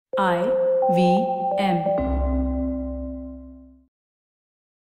IVM.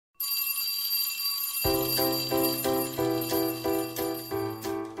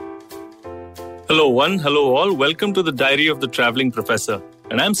 Hello one, hello all. Welcome to the Diary of the Traveling Professor.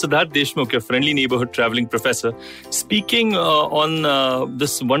 And I'm Siddharth Deshmukh, your friendly neighborhood traveling professor, speaking on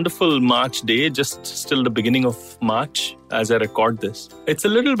this wonderful March day, just still the beginning of March as I record this. It's a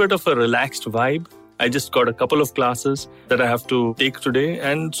little bit of a relaxed vibe. I just got a couple of classes that I have to take today.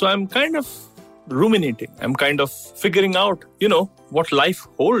 And so I'm kind of ruminating. I'm kind of figuring out, what life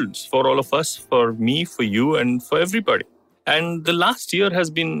holds for all of us, for me, for you, and for everybody. And the last year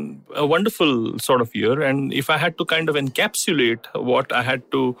has been a wonderful sort of year. And if I had to kind of encapsulate what I had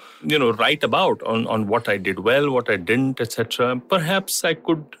to, write about on what I did well, what I didn't, etc., perhaps I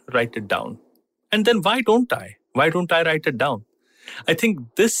could write it down. And then why don't I? Why don't I write it down? I think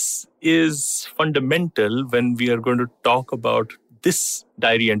this is fundamental when we are going to talk about this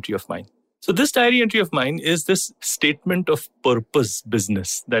diary entry of mine. So this diary entry of mine is this statement of purpose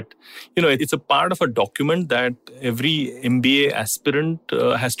business that, it's a part of a document that every MBA aspirant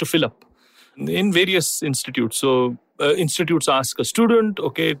has to fill up in various institutes. So institutes ask a student,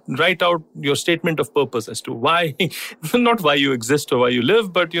 okay, write out your statement of purpose as to why, not why you exist or why you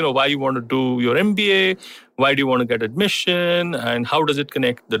live, but, why you want to do your MBA, why do you want to get admission, and how does it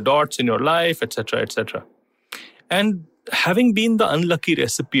connect the dots in your life, etc., etc. And having been the unlucky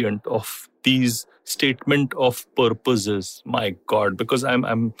recipient of these statement of purposes, my God, because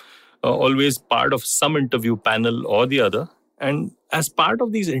I'm always part of some interview panel or the other. And as part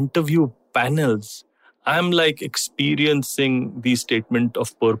of these interview panels, I'm like experiencing these statement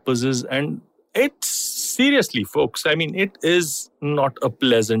of purposes. And it's seriously, folks, it is not a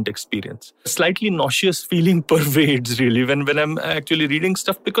pleasant experience. A slightly nauseous feeling pervades really when I'm actually reading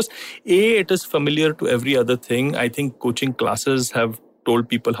stuff because it is familiar to every other thing. I think coaching classes have told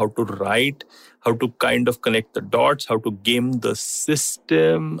people how to write, how to kind of connect the dots, how to game the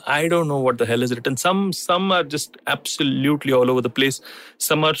system. I don't know what the hell is written. Some are just absolutely all over the place.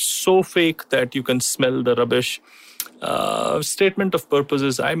 Some are so fake that you can smell the rubbish. Statement of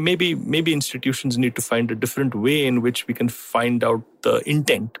purposes. Maybe institutions need to find a different way in which we can find out the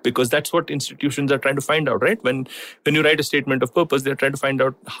intent, because that's what institutions are trying to find out, right? When you write a statement of purpose, they're trying to find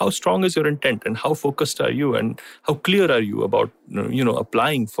out how strong is your intent and how focused are you and how clear are you about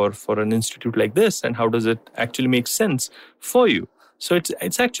applying for an institute like this, and how does it actually make sense for you. So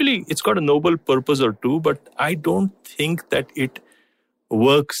it's got a noble purpose or two, but I don't think that it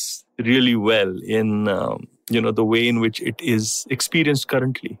works really well in the way in which it is experienced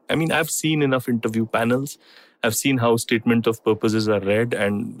currently. I've seen enough interview panels. I've seen how statement of purposes are read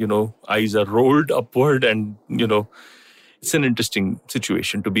and, eyes are rolled upward and, it's an interesting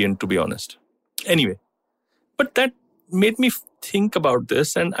situation to be in, to be honest. Anyway, but that made me think about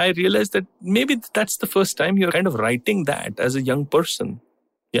this, and I realized that maybe that's the first time you're kind of writing that as a young person.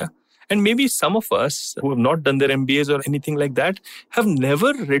 Yeah. And maybe some of us who have not done their MBAs or anything like that have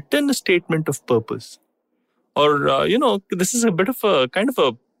never written a statement of purpose. Or, this is a bit of a kind of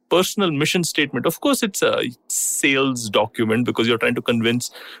a personal mission statement. Of course, it's a sales document because you're trying to convince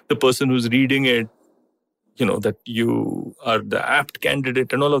the person who's reading it, that you are the apt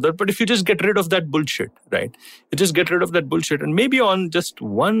candidate and all of that. But if you just get rid of that bullshit, right? You just get rid of that bullshit. And maybe on just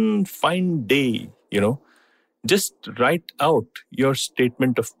one fine day, just write out your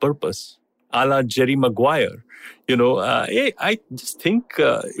statement of purpose, a la Jerry Maguire. I just think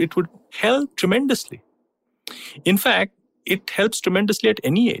it would help tremendously. In fact, it helps tremendously at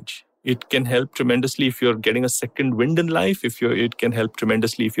any age. It can help tremendously if you're getting a second wind in life, it can help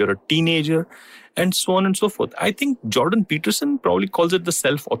tremendously if you're a teenager, and so on and so forth. I think Jordan Peterson probably calls it the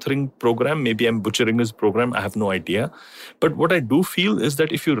self-authoring program. Maybe I'm butchering his program. I have no idea. But what I do feel is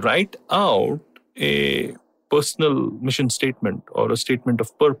that if you write out a personal mission statement or a statement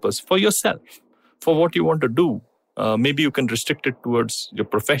of purpose for yourself, for what you want to do, maybe you can restrict it towards your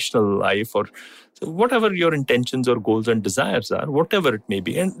professional life or whatever your intentions or goals and desires are, whatever it may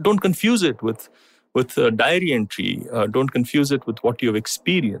be. And don't confuse it with a diary entry. Don't confuse it with what you've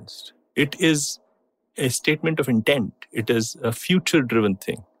experienced. It is a statement of intent. It is a future-driven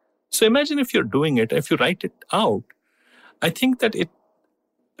thing. So imagine if you're doing it, if you write it out, I think that it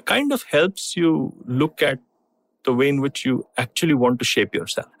kind of helps you look at the way in which you actually want to shape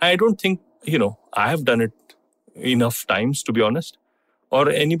yourself. I don't think, I have done it enough times, to be honest, or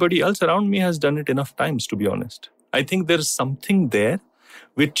anybody else around me has done it enough times, to be honest. I think there's something there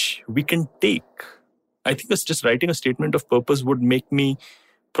which we can take. I think it's just writing a statement of purpose would make me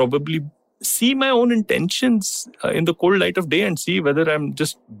probably see my own intentions in the cold light of day and see whether I'm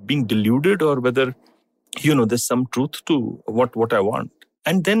just being deluded or whether, there's some truth to what I want.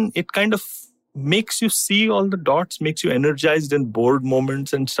 And then it kind of makes you see all the dots, makes you energized in bored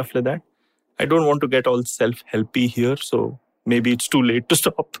moments and stuff like that. I don't want to get all self-helpy here, so maybe it's too late to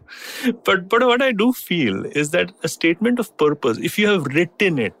stop. But what I do feel is that a statement of purpose, if you have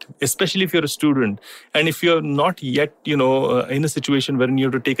written it, especially if you're a student, and if you're not yet, in a situation wherein you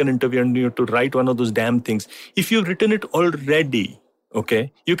have to take an interview and you have to write one of those damn things, if you've written it already,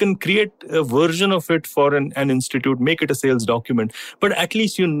 okay, you can create a version of it for an institute, make it a sales document, but at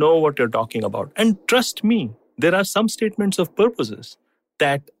least you know what you're talking about. And trust me, there are some statements of purposes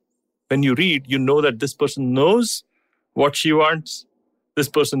that when you read, you know that this person knows what she wants, this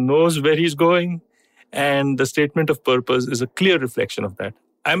person knows where he's going, and the statement of purpose is a clear reflection of that.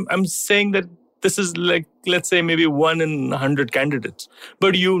 I'm saying that this is like, let's say maybe 1 in 100 candidates,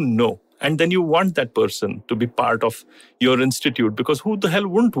 but you know. And then you want that person to be part of your institute, because who the hell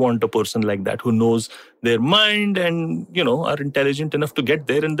wouldn't want a person like that who knows their mind and, are intelligent enough to get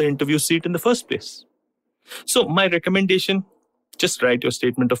there in the interview seat in the first place. So my recommendation, just write your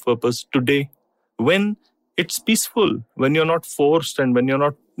statement of purpose today when it's peaceful, when you're not forced and when you're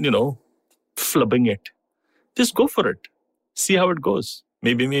not, flubbing it. Just go for it. See how it goes.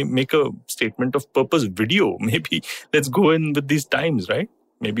 Maybe make a statement of purpose video. Maybe let's go in with these times, right?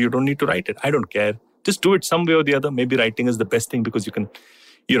 Maybe you don't need to write it. I don't care. Just do it some way or the other. Maybe writing is the best thing because you can,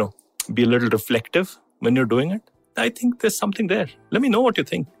 be a little reflective when you're doing it. I think there's something there. Let me know what you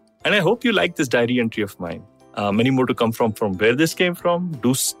think. And I hope you like this diary entry of mine. Many more to come from where this came from.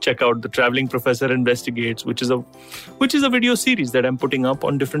 Do check out The Traveling Professor Investigates, which is a video series that I'm putting up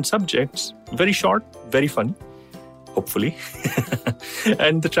on different subjects. Very short, very funny. Hopefully.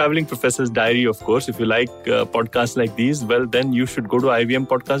 And The Traveling Professor's Diary, of course. If you like podcasts like these, well, then you should go to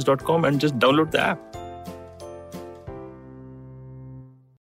ivmpodcast.com and just download the app.